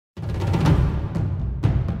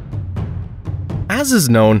As is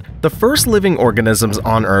known, the first living organisms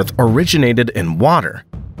on Earth originated in water.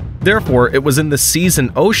 Therefore, it was in the seas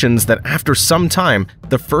and oceans that after some time,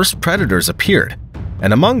 the first predators appeared.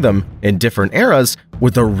 And among them, in different eras,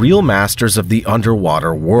 were the real masters of the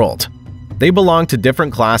underwater world. They belonged to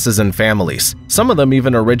different classes and families. Some of them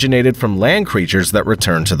even originated from land creatures that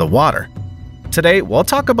returned to the water. Today, we'll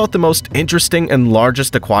talk about the most interesting and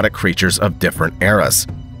largest aquatic creatures of different eras.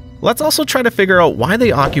 Let's also try to figure out why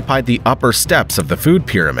they occupied the upper steps of the food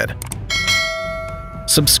pyramid.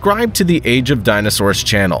 Subscribe to the Age of Dinosaurs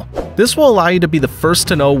channel. This will allow you to be the first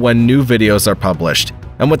to know when new videos are published,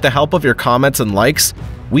 and with the help of your comments and likes,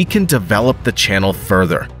 we can develop the channel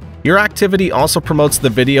further. Your activity also promotes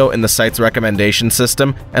the video in the site's recommendation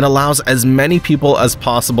system and allows as many people as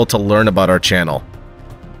possible to learn about our channel.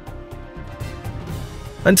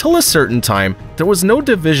 Until a certain time, there was no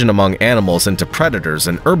division among animals into predators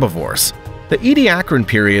and herbivores. The Ediacaran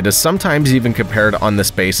period is sometimes even compared on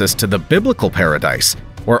this basis to the biblical paradise,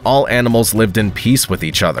 where all animals lived in peace with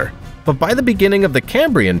each other. But by the beginning of the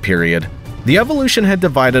Cambrian period, the evolution had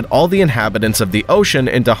divided all the inhabitants of the ocean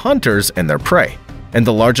into hunters and their prey. And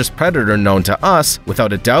the largest predator known to us,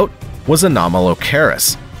 without a doubt, was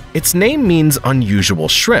Anomalocaris. Its name means unusual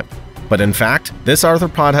shrimp, but in fact, this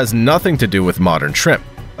arthropod has nothing to do with modern shrimp.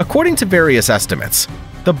 According to various estimates,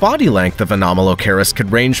 the body length of Anomalocaris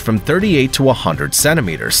could range from 38 to 100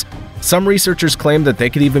 centimeters. Some researchers claim that they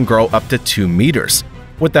could even grow up to 2 meters.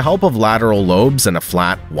 With the help of lateral lobes and a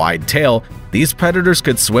flat, wide tail, these predators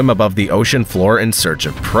could swim above the ocean floor in search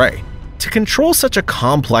of prey. To control such a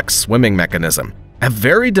complex swimming mechanism, a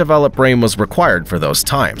very developed brain was required for those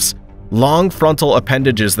times. Long frontal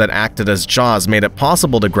appendages that acted as jaws made it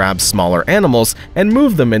possible to grab smaller animals and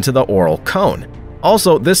move them into the oral cone.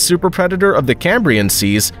 Also, this super predator of the Cambrian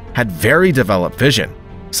seas had very developed vision.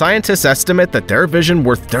 Scientists estimate that their vision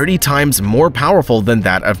were 30 times more powerful than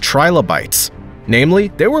that of trilobites. Namely,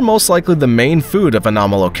 they were most likely the main food of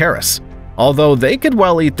Anomalocaris, although they could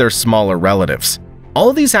well eat their smaller relatives.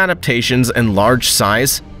 All these adaptations and large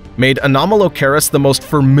size made Anomalocaris the most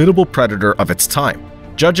formidable predator of its time.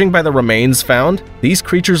 Judging by the remains found, these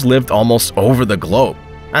creatures lived almost over the globe.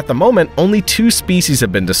 At the moment, only 2 species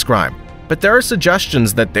have been described, but there are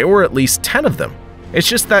suggestions that there were at least 10 of them. It's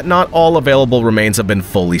just that not all available remains have been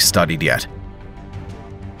fully studied yet.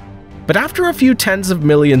 But after a few tens of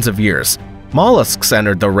millions of years, mollusks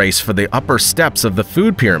entered the race for the upper steps of the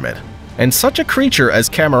food pyramid, and such a creature as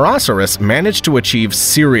Camarasaurus managed to achieve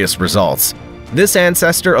serious results. This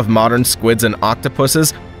ancestor of modern squids and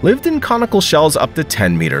octopuses lived in conical shells up to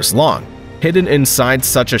 10 meters long. Hidden inside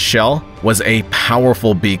such a shell was a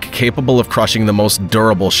powerful beak capable of crushing the most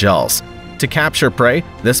durable shells. To capture prey,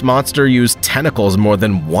 this monster used tentacles more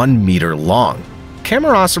than 1 meter long.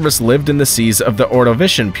 Camarasaurus lived in the seas of the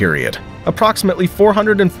Ordovician period, approximately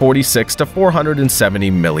 446 to 470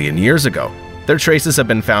 million years ago. Their traces have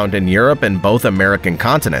been found in Europe and both American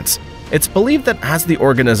continents. It's believed that as the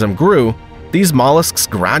organism grew, these mollusks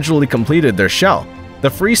gradually completed their shell. The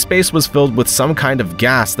free space was filled with some kind of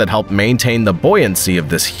gas that helped maintain the buoyancy of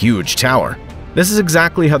this huge tower. This is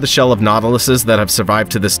exactly how the shell of nautiluses that have survived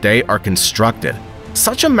to this day are constructed.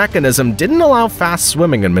 Such a mechanism didn't allow fast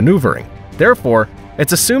swimming and maneuvering. Therefore,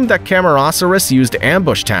 it's assumed that Camarasaurus used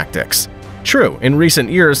ambush tactics. True, in recent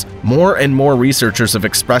years, more and more researchers have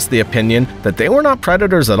expressed the opinion that they were not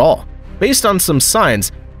predators at all. Based on some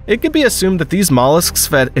signs, it could be assumed that these mollusks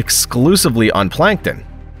fed exclusively on plankton,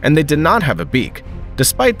 and they did not have a beak.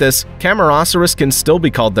 Despite this, Camarasaurus can still be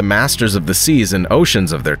called the masters of the seas and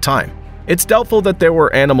oceans of their time. It's doubtful that there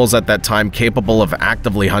were animals at that time capable of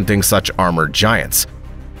actively hunting such armored giants.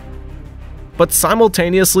 But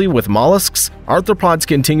simultaneously with mollusks, arthropods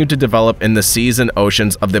continued to develop in the seas and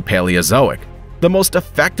oceans of the Paleozoic. The most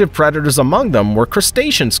effective predators among them were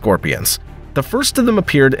crustacean scorpions. The first of them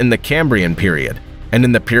appeared in the Cambrian period, and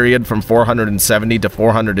in the period from 470 to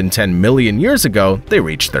 410 million years ago, they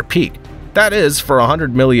reached their peak. That is, for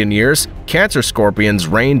 100 million years, cancer scorpions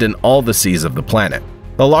reigned in all the seas of the planet.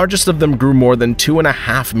 The largest of them grew more than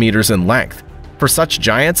 2.5 meters in length. For such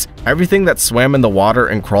giants, everything that swam in the water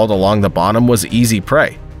and crawled along the bottom was easy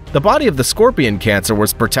prey. The body of the scorpion cancer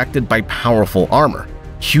was protected by powerful armor.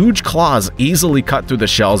 Huge claws easily cut through the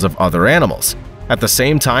shells of other animals. At the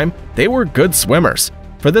same time, they were good swimmers.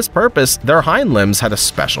 For this purpose, their hind limbs had a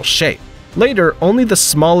special shape. Later, only the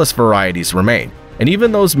smallest varieties remained, and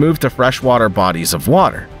even those moved to freshwater bodies of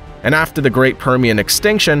water. And after the Great Permian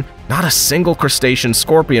extinction, not a single crustacean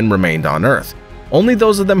scorpion remained on Earth. Only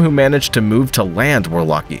those of them who managed to move to land were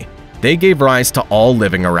lucky. They gave rise to all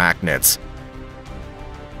living arachnids.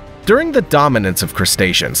 During the dominance of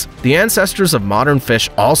crustaceans, the ancestors of modern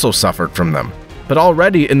fish also suffered from them. But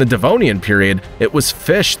already in the Devonian period, it was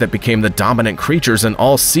fish that became the dominant creatures in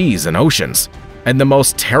all seas and oceans. And the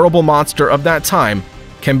most terrible monster of that time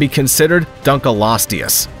can be considered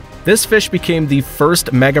Dunkleosteus. This fish became the first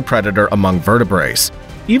megapredator among vertebrates.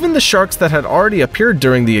 Even the sharks that had already appeared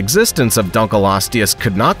during the existence of Dunkleosteus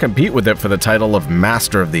could not compete with it for the title of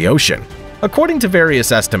Master of the Ocean. According to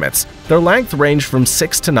various estimates, their length ranged from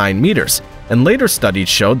 6 to 9 meters, and later studies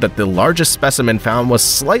showed that the largest specimen found was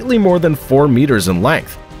slightly more than 4 meters in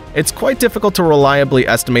length. It's quite difficult to reliably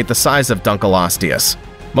estimate the size of Dunkleosteus.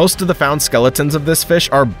 Most of the found skeletons of this fish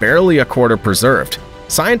are barely a quarter preserved.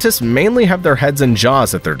 Scientists mainly have their heads and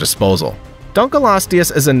jaws at their disposal.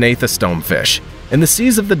 Dunkleosteus is a gnathostome fish. In the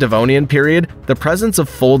seas of the Devonian period, the presence of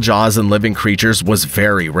full jaws in living creatures was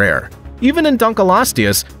very rare. Even in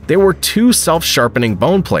Dunkleosteus, there were 2 self-sharpening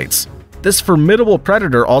bone plates. This formidable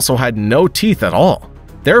predator also had no teeth at all.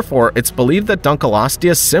 Therefore, it's believed that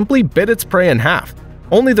Dunkleosteus simply bit its prey in half.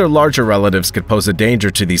 Only their larger relatives could pose a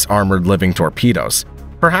danger to these armored living torpedoes.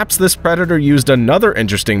 Perhaps this predator used another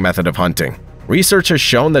interesting method of hunting. Research has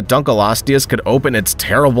shown that Dunkleosteus could open its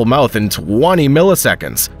terrible mouth in 20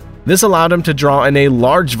 milliseconds. This allowed him to draw in a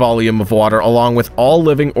large volume of water along with all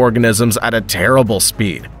living organisms at a terrible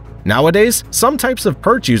speed. Nowadays, some types of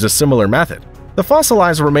perch use a similar method. The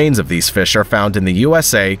fossilized remains of these fish are found in the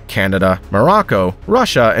USA, Canada, Morocco,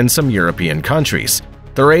 Russia, and some European countries.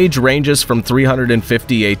 Their age ranges from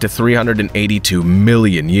 358 to 382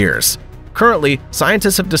 million years. Currently,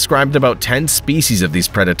 scientists have described about 10 species of these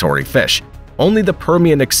predatory fish. Only the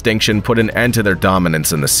Permian extinction put an end to their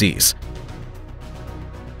dominance in the seas.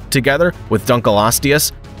 Together with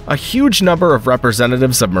Dunkleosteus, a huge number of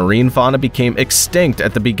representatives of marine fauna became extinct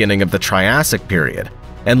at the beginning of the Triassic period,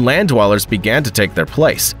 and land dwellers began to take their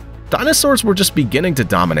place. Dinosaurs were just beginning to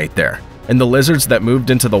dominate there, and the lizards that moved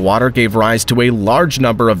into the water gave rise to a large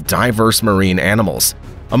number of diverse marine animals.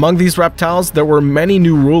 Among these reptiles, there were many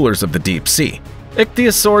new rulers of the deep sea.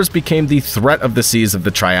 Ichthyosaurs became the threat of the seas of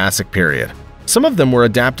the Triassic period. Some of them were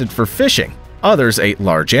adapted for fishing, others ate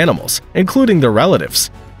large animals, including their relatives.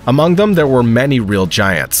 Among them, there were many real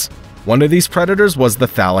giants. One of these predators was the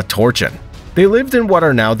Thalattorchan. They lived in what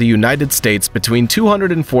are now the United States between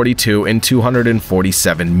 242 and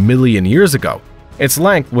 247 million years ago. Its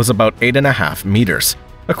length was about 8.5 meters.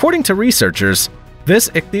 According to researchers, this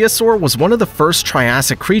ichthyosaur was one of the first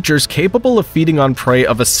Triassic creatures capable of feeding on prey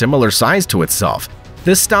of a similar size to itself.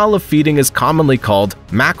 This style of feeding is commonly called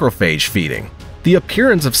macrophage feeding. The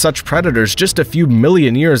appearance of such predators just a few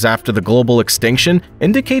million years after the global extinction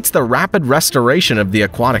indicates the rapid restoration of the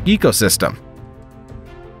aquatic ecosystem.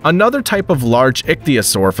 Another type of large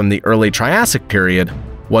ichthyosaur from the early Triassic period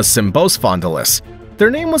was Symbospondylus. Their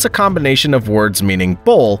name was a combination of words meaning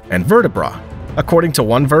bowl and vertebra. According to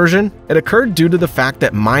one version, it occurred due to the fact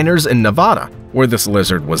that miners in Nevada, where this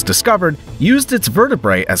lizard was discovered, used its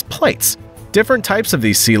vertebrae as plates. Different types of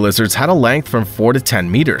these sea lizards had a length from 4 to 10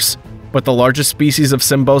 meters, but the largest species of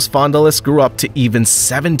Symbospondylus grew up to even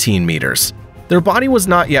 17 meters. Their body was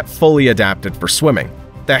not yet fully adapted for swimming.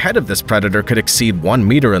 The head of this predator could exceed 1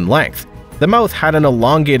 meter in length. The mouth had an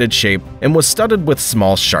elongated shape and was studded with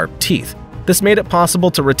small, sharp teeth. This made it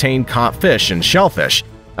possible to retain caught fish and shellfish,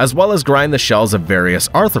 as well as grind the shells of various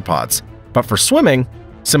arthropods. But for swimming,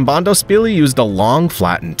 Symbospondylus used a long,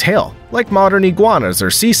 flattened tail, like modern iguanas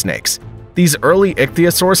or sea snakes. These early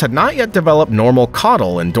ichthyosaurs had not yet developed normal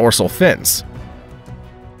caudal and dorsal fins.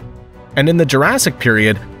 And in the Jurassic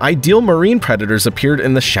period, ideal marine predators appeared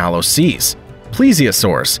in the shallow seas.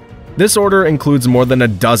 Plesiosaurs. This order includes more than a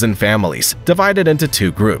dozen families, divided into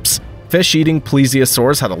 2 groups. Fish-eating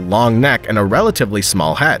plesiosaurs had a long neck and a relatively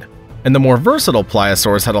small head, and the more versatile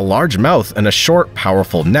pliosaurs had a large mouth and a short,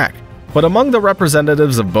 powerful neck. But among the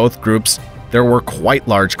representatives of both groups, there were quite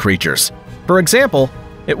large creatures. For example,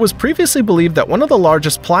 it was previously believed that one of the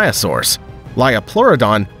largest pliosaurs,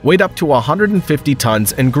 Liopleurodon, weighed up to 150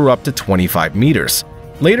 tons and grew up to 25 meters.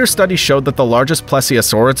 Later studies showed that the largest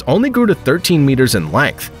plesiosaurids only grew to 13 meters in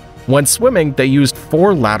length. When swimming, they used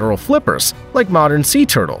 4 lateral flippers, like modern sea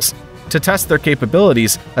turtles. To test their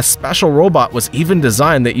capabilities, a special robot was even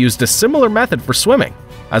designed that used a similar method for swimming.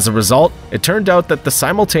 As a result, it turned out that the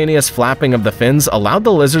simultaneous flapping of the fins allowed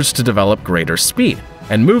the lizards to develop greater speed,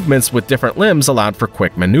 and movements with different limbs allowed for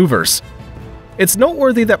quick maneuvers. It's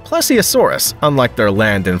noteworthy that Plesiosaurus, unlike their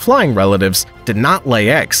land and flying relatives, did not lay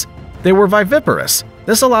eggs. They were viviparous.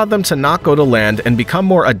 This allowed them to not go to land and become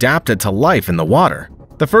more adapted to life in the water.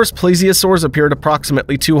 The first plesiosaurs appeared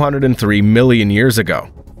approximately 203 million years ago,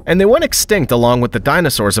 and they went extinct along with the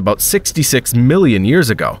dinosaurs about 66 million years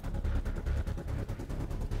ago.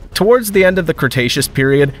 Towards the end of the Cretaceous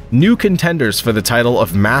period, new contenders for the title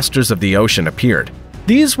of Masters of the Ocean appeared.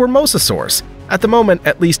 These were mosasaurs. At the moment,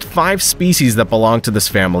 at least 5 species that belong to this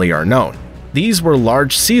family are known. These were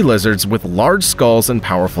large sea lizards with large skulls and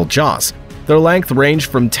powerful jaws. Their length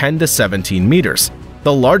ranged from 10 to 17 meters.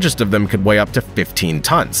 The largest of them could weigh up to 15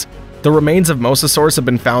 tons. The remains of mosasaurs have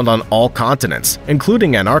been found on all continents,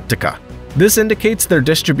 including Antarctica. This indicates their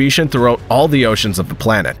distribution throughout all the oceans of the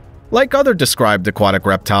planet. Like other described aquatic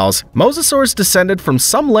reptiles, mosasaurs descended from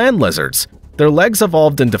some land lizards. Their legs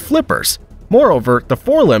evolved into flippers. Moreover, the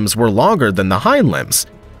forelimbs were longer than the hind limbs.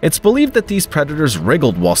 It's believed that these predators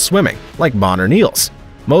wriggled while swimming, like modern eels.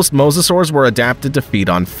 Most mosasaurs were adapted to feed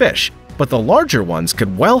on fish, but the larger ones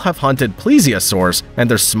could well have hunted plesiosaurs and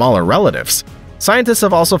their smaller relatives. Scientists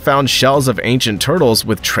have also found shells of ancient turtles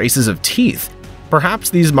with traces of teeth. Perhaps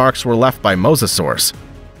these marks were left by mosasaurs.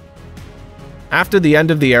 After the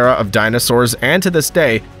end of the era of dinosaurs and to this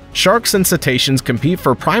day, sharks and cetaceans compete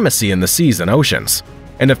for primacy in the seas and oceans.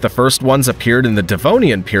 And if the first ones appeared in the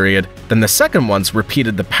Devonian period, then the second ones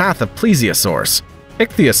repeated the path of plesiosaurs,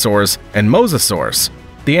 ichthyosaurs, and mosasaurs.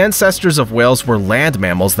 The ancestors of whales were land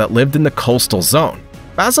mammals that lived in the coastal zone.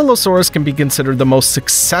 Basilosaurus can be considered the most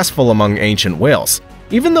successful among ancient whales.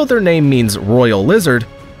 Even though their name means royal lizard,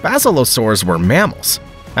 basilosaurs were mammals.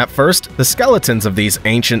 At first, the skeletons of these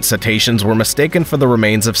ancient cetaceans were mistaken for the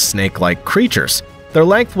remains of snake-like creatures. Their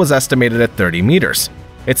length was estimated at 30 meters.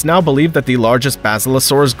 It's now believed that the largest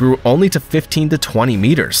basilosaurs grew only to 15 to 20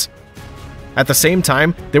 meters. At the same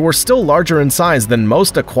time, they were still larger in size than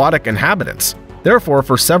most aquatic inhabitants. Therefore,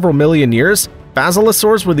 for several million years,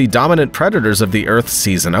 basilosaurs were the dominant predators of the Earth's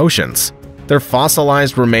seas and oceans. Their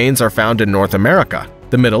fossilized remains are found in North America,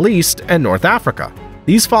 the Middle East, and North Africa.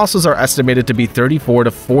 These fossils are estimated to be 34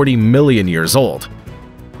 to 40 million years old.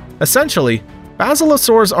 Essentially,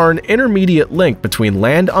 basilosaurs are an intermediate link between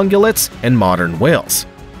land ungulates and modern whales.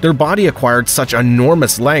 Their body acquired such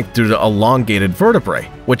enormous length due to elongated vertebrae,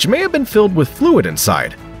 which may have been filled with fluid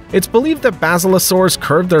inside. It's believed that basilosaurs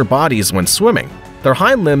curved their bodies when swimming. Their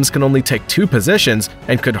hind limbs can only take 2 positions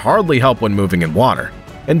and could hardly help when moving in water.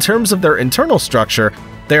 In terms of their internal structure,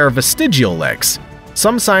 they are vestigial legs.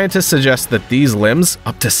 Some scientists suggest that these limbs,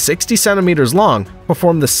 up to 60 centimeters long,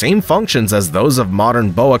 perform the same functions as those of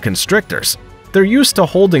modern boa constrictors. They're used to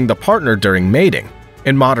holding the partner during mating.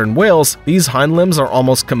 In modern whales, these hind limbs are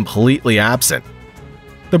almost completely absent.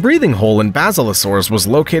 The breathing hole in basilosaurs was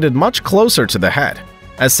located much closer to the head.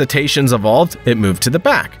 As cetaceans evolved, it moved to the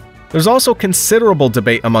back. There's also considerable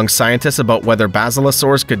debate among scientists about whether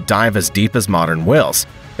basilosaurs could dive as deep as modern whales.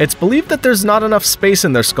 It's believed that there's not enough space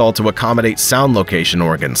in their skull to accommodate sound location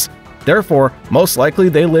organs. Therefore, most likely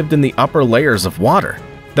they lived in the upper layers of water.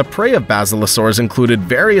 The prey of basilosaurs included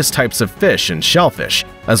various types of fish and shellfish,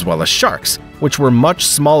 as well as sharks, which were much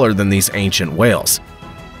smaller than these ancient whales.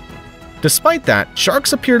 Despite that,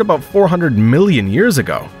 sharks appeared about 400 million years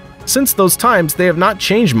ago. Since those times, they have not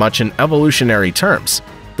changed much in evolutionary terms.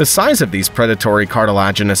 The size of these predatory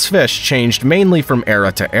cartilaginous fish changed mainly from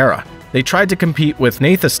era to era. They tried to compete with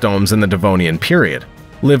gnathostomes in the Devonian period,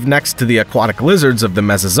 lived next to the aquatic lizards of the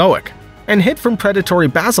Mesozoic, and hid from predatory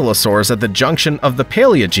basilosaurs at the junction of the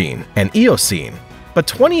Paleogene and Eocene. But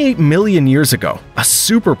 28 million years ago, a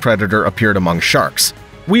super predator appeared among sharks.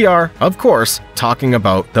 We are, of course, talking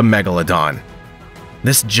about the megalodon.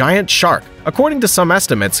 This giant shark, according to some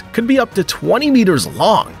estimates, could be up to 20 meters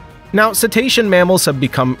long. Now, cetacean mammals have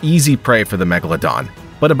become easy prey for the megalodon,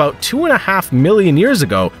 but about 2.5 million years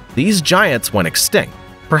ago, these giants went extinct.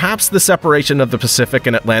 Perhaps the separation of the Pacific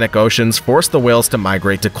and Atlantic Oceans forced the whales to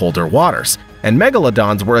migrate to colder waters, and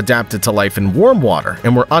megalodons were adapted to life in warm water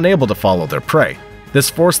and were unable to follow their prey. This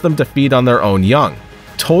forced them to feed on their own young.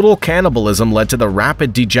 Total cannibalism led to the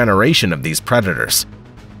rapid degeneration of these predators.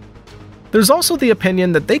 There's also the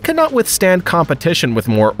opinion that they could not withstand competition with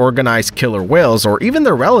more organized killer whales or even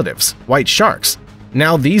their relatives, white sharks.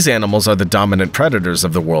 Now these animals are the dominant predators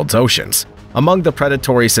of the world's oceans. Among the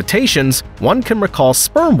predatory cetaceans, one can recall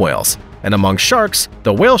sperm whales, and among sharks,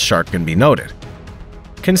 the whale shark can be noted.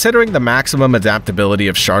 Considering the maximum adaptability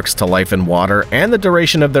of sharks to life in water and the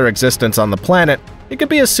duration of their existence on the planet, it could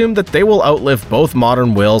be assumed that they will outlive both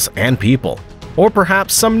modern whales and people. Or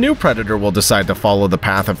perhaps some new predator will decide to follow the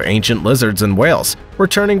path of ancient lizards and whales,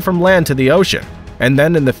 returning from land to the ocean. And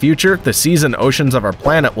then in the future, the seas and oceans of our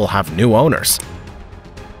planet will have new owners.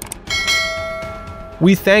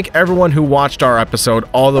 We thank everyone who watched our episode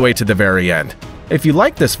all the way to the very end. If you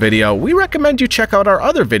like this video, we recommend you check out our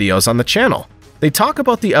other videos on the channel. They talk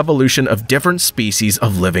about the evolution of different species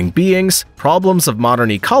of living beings, problems of modern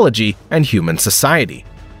ecology, and human society.